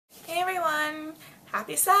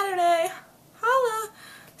Happy Saturday! Holla!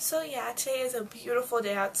 So yeah, today is a beautiful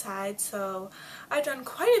day outside, so I've done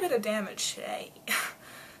quite a bit of damage today.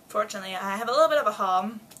 Fortunately, I have a little bit of a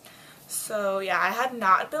haul. So yeah, I had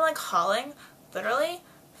not been like hauling, literally,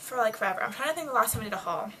 for like forever. I'm trying to think the last time I did a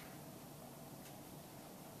haul.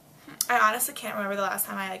 I honestly can't remember the last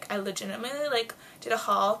time I legitimately like did a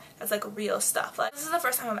haul that's like real stuff. Like this is the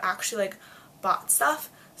first time I've actually like bought stuff.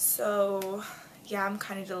 So yeah, I'm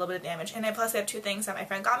kind of did a little bit of damage. And plus I have two things that my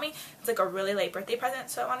friend got me. It's like a really late birthday present,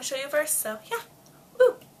 so I want to show you first. So yeah.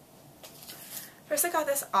 Woo! First I got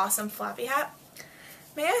this awesome floppy hat.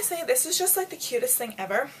 May I say this is just like the cutest thing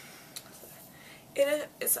ever.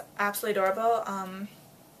 It's absolutely adorable.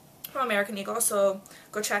 From American Eagle, so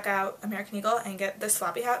go check out American Eagle and get this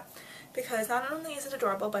floppy hat because not only is it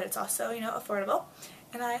adorable, but it's also, you know, affordable,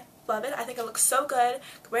 and I love it. I think it looks so good.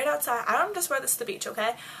 Right outside, I don't just wear this to the beach,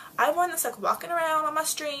 okay? I've worn this like walking around on my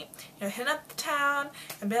street, you know, hitting up the town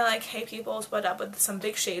and being like, hey peoples, what up, with some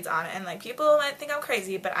big shades on it, and like people might think I'm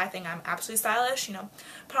crazy, but I think I'm absolutely stylish. You know,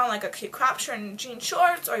 put on like a cute crop shirt and jean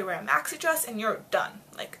shorts, or you wear a maxi dress and you're done.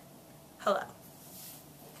 Like, hello.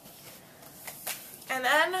 And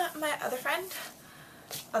then my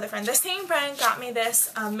the same friend got me this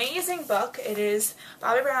amazing book. It is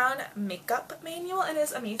Bobbi Brown Makeup Manual. It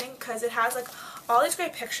is amazing because it has like all these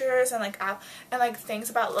great pictures and like things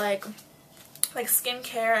about like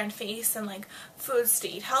skincare and face and like foods to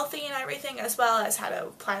eat healthy and everything, as well as how to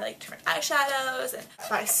apply like different eyeshadows and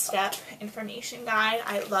step-by-step information guide.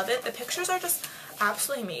 I love it. The pictures are just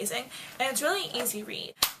absolutely amazing and it's really easy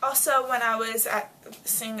read. Also, when I was at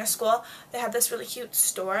senior school, they had this really cute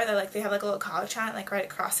store that like they have like a little college town like right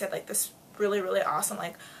across. They had like this really awesome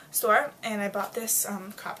like store, and I bought this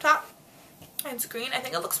crop top, and it's green. I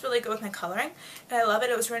think it looks really good with my coloring and I love it.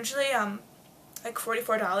 It was originally like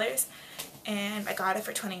 $44 and I got it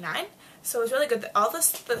for $29, so it was really good.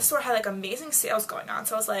 The store had like amazing sales going on,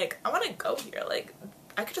 so I was like, I want to go here. Like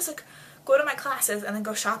I could just like go to my classes and then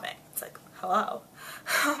go shopping. It's like, hello.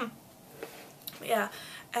 Yeah,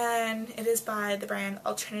 and it is by the brand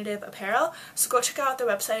Alternative Apparel, so go check out their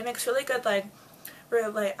website. It makes really good like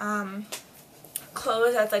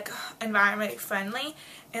clothes that's like environment friendly,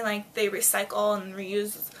 and like they recycle and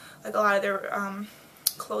reuse like a lot of their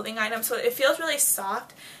clothing items, so it feels really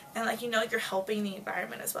soft and like, you know, you're helping the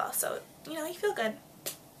environment as well, so you know, you feel good.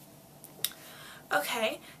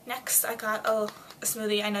 Okay, next I got a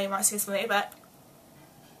smoothie. I know you want to see a smoothie, but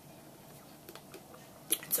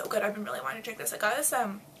it's so good. I've been really wanting to drink this. I got this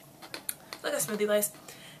like a smoothie place,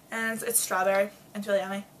 and it's strawberry and it's really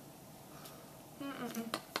yummy.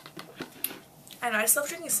 I know, I just love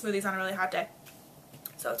drinking smoothies on a really hot day,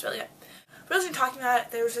 so it's really good. But as we were talking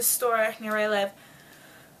about, there was this store near where I live,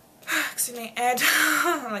 excuse me, and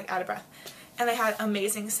I'm like out of breath, and they had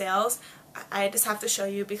amazing sales. I just have to show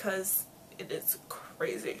you because it is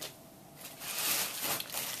crazy.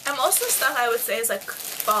 And most of the stuff I would say is like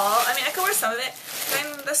fall. I mean, I could wear some of it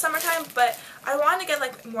in the summertime, but I want to get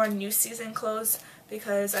like more new season clothes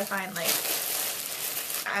because I find like,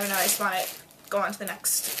 I don't know, I just want to go on to the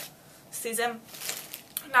next season.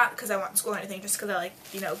 Not because I want school or anything, just because I like,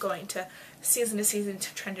 you know, going to season,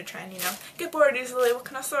 to trend, you know. Get bored easily, what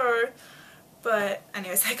can I say? But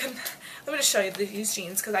anyways, let me just show you these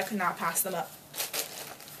jeans because I could not pass them up.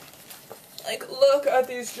 Like, look at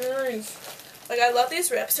these jeans. Like, I love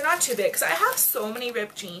these rips. They're not too big because I have so many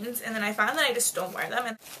ripped jeans, and then I find that I just don't wear them,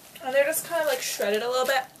 and they're just kind of like shredded a little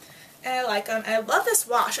bit, and I like them. And I love this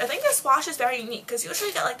wash. I think this wash is very unique because usually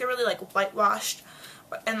you get like the really like whitewashed,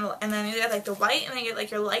 and then you get like the white, and then you get like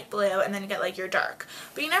your light blue, and then you get like your dark.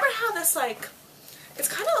 But you never have this like, it's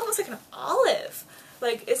kind of almost like an olive,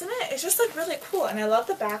 like, isn't it? It's just like really cool. And I love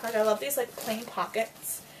the back. Like, I love these like plain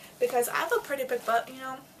pockets because I have a pretty big butt, you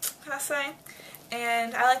know, can I say?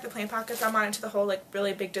 And I like the plain pockets. I'm not into the whole like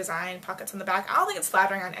really big design pockets on the back. I don't think it's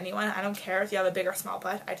flattering on anyone. I don't care if you have a big or small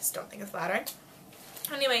butt. I just don't think it's flattering.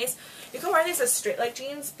 Anyways, you can wear these as straight leg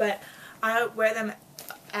jeans, but I wear them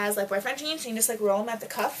as like boyfriend jeans. You can just like roll them at the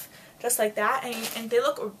cuff, just like that, and they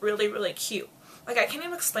look really cute. Like, I can't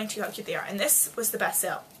even explain to you how cute they are. And this was the best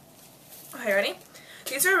sale. Okay, ready?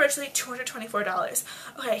 These were originally $224.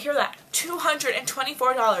 Okay, hear that.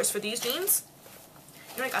 $224 for these jeans.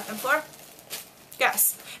 You know what I got them for?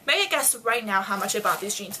 Guess. Make a guess right now how much I bought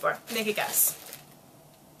these jeans for. Make a guess.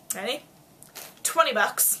 Ready? 20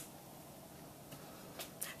 bucks.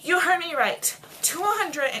 You heard me right.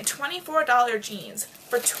 $224 jeans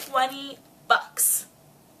for 20 bucks.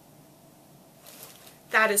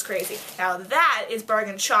 That is crazy. Now that is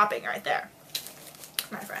bargain shopping right there,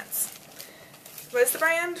 my friends. What is the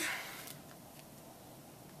brand?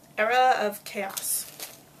 Era of Chaos.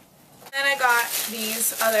 Then I got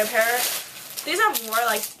these other pair. These are more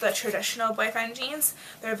like the traditional boyfriend jeans.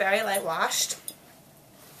 They're very light washed.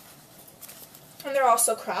 And they're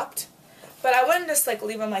also cropped. But I wouldn't just like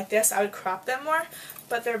leave them like this. I would crop them more.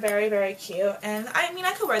 But they're very, very cute. And I mean,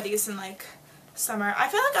 I could wear these in like summer. I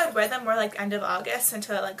feel like I would wear them more like end of August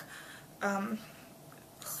until like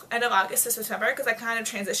end of August to September, because I kind of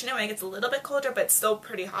transition it when it gets a little bit colder, but it's still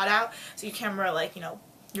pretty hot out, so you can't wear like, you know,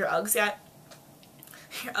 your Uggs yet.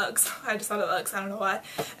 Your Uggs. I just thought of Uggs. I don't know why.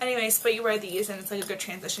 Anyways, but you wear these and it's like a good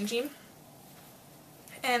transition jean.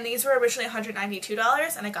 And these were originally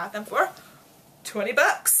 $192 and I got them for 20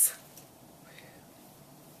 bucks.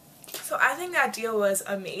 So I think that deal was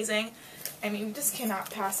amazing. I mean, you just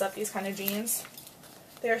cannot pass up these kind of jeans.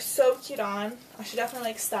 They're so cute on. I should definitely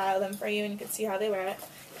like style them for you and you can see how they wear it.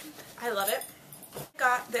 I love it. I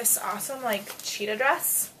got this awesome like cheetah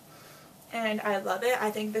dress and I love it. I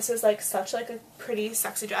think this is like such like a pretty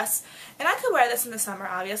sexy dress, and I could wear this in the summer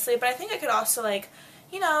obviously, but I think I could also like,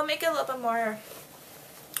 you know, make it a little bit more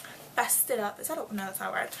fested up. Is that a, no, that's not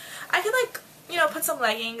a word. I could like, you know, put some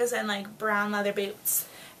leggings and like brown leather boots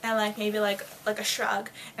and like maybe like a shrug,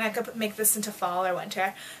 and I could make this into fall or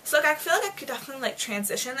winter. So like I feel like I could definitely like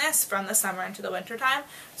transition this from the summer into the winter time.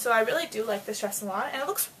 So I really do like this dress a lot, and it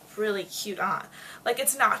looks really cute on. Like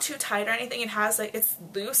it's not too tight or anything. It has like, it's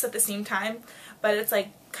loose at the same time, but it's like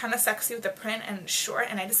kind of sexy with the print and short,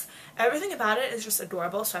 and I just, everything about it is just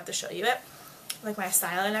adorable, so I have to show you it. Like my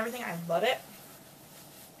style and everything, I love it.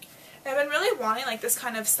 I've been really wanting like this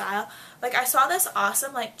kind of style. Like I saw this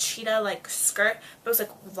awesome like cheetah like skirt, but it was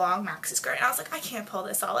like long maxi skirt, and I was like, I can't pull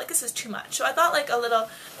this off, like this is too much. So I thought like a little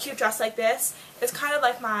cute dress like this is kind of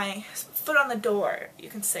like my foot on the door, you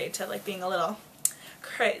can say, to like being a little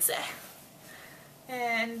crazy.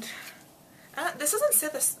 And this doesn't say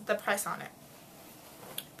the price on it,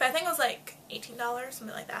 but I think it was like $18,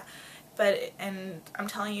 something like that. But, and I'm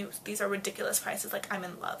telling you, these are ridiculous prices. Like, I'm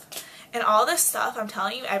in love. And all this stuff, I'm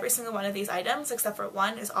telling you, every single one of these items, except for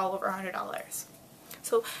one, is all over $100.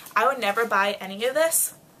 So I would never buy any of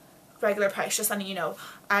this regular price, just letting you know.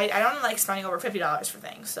 I don't like spending over $50 for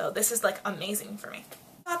things, so this is like amazing for me.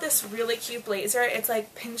 I got this really cute blazer. It's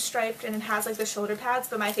like pinstriped and it has like the shoulder pads,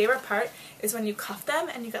 but my favorite part is when you cuff them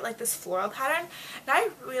and you get like this floral pattern, and I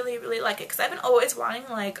really, really like it because I've been always wanting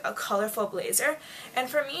like a colorful blazer, and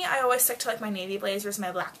for me I always stick to like my navy blazers,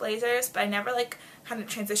 my black blazers, but I never like kind of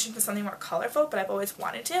transition to something more colorful, but I've always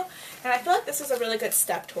wanted to, and I feel like this is a really good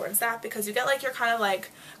step towards that because you get like your kind of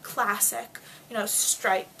like classic, you know,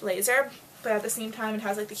 striped blazer, but at the same time it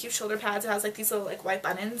has like the cute shoulder pads, it has like these little like white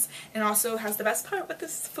buttons, and also has the best part with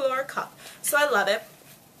this floor cup. So I love it.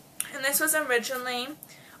 And this was originally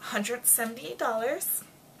 $178.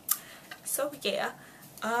 So yeah.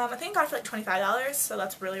 I think I got it for like $25, so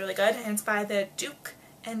that's really, really good. And it's by the Duke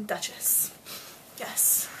and Duchess.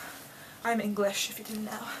 Yes. I'm English, if you didn't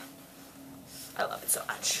know. I love it so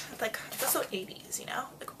much. It's like, it's so 80s, you know?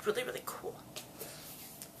 Like really, really cool.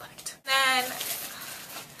 Love it. Then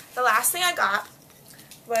the last thing I got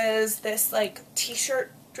was this like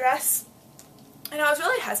t-shirt dress, and I was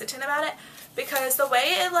really hesitant about it because the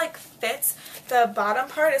way it like fits, the bottom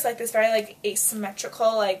part is like this very like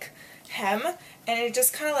asymmetrical like hem, and it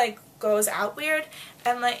just kind of like goes out weird,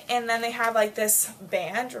 and then they have like this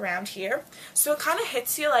band around here, so it kind of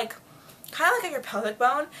hits you like kind of like at your pelvic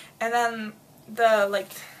bone, and then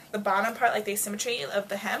the bottom part, like the asymmetry of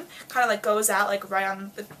the hem, kind of like goes out like right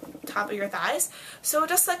on the top of your thighs, so it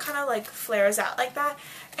just like kind of like flares out like that.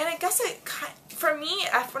 And I guess it for me,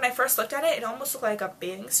 when I first looked at it, it almost looked like a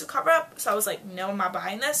bathing suit cover up, so I was like, no, I'm not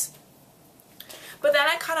buying this. But then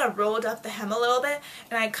I kind of rolled up the hem a little bit,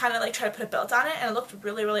 and I kind of like tried to put a belt on it, and it looked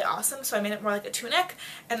really, really awesome, so I made it more like a tunic,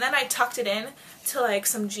 and then I tucked it in to like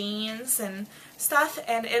some jeans and stuff,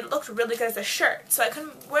 and it looked really good as a shirt, so I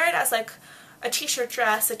couldn't wear it as like a t-shirt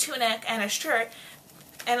dress, a tunic, and a shirt,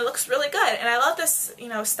 and it looks really good. And I love this, you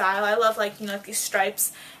know, style. I love like, you know, like these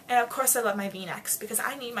stripes, and of course I love my v-necks because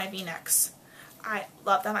I need my v-necks. I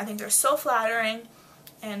love them. I think they're so flattering,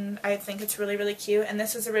 and I think it's really, really cute. And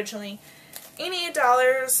this was originally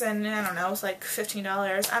 $88, and I don't know, it was like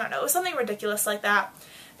 $15. I don't know, it was something ridiculous like that.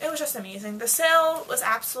 It was just amazing. The sale was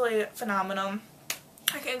absolutely phenomenal.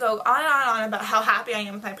 I can go on and on and on about how happy I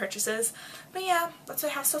am with my purchases. But yeah, that's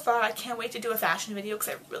what I have so far. I can't wait to do a fashion video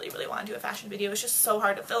because I really, really want to do a fashion video. It's just so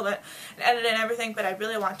hard to film it and edit it and everything, but I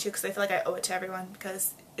really want to because I feel like I owe it to everyone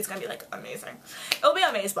because it's going to be like amazing. It'll be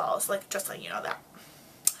amazeballs, like just like you know that.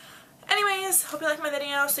 Anyways, hope you liked my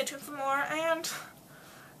video. Stay tuned for more, and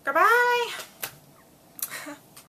goodbye!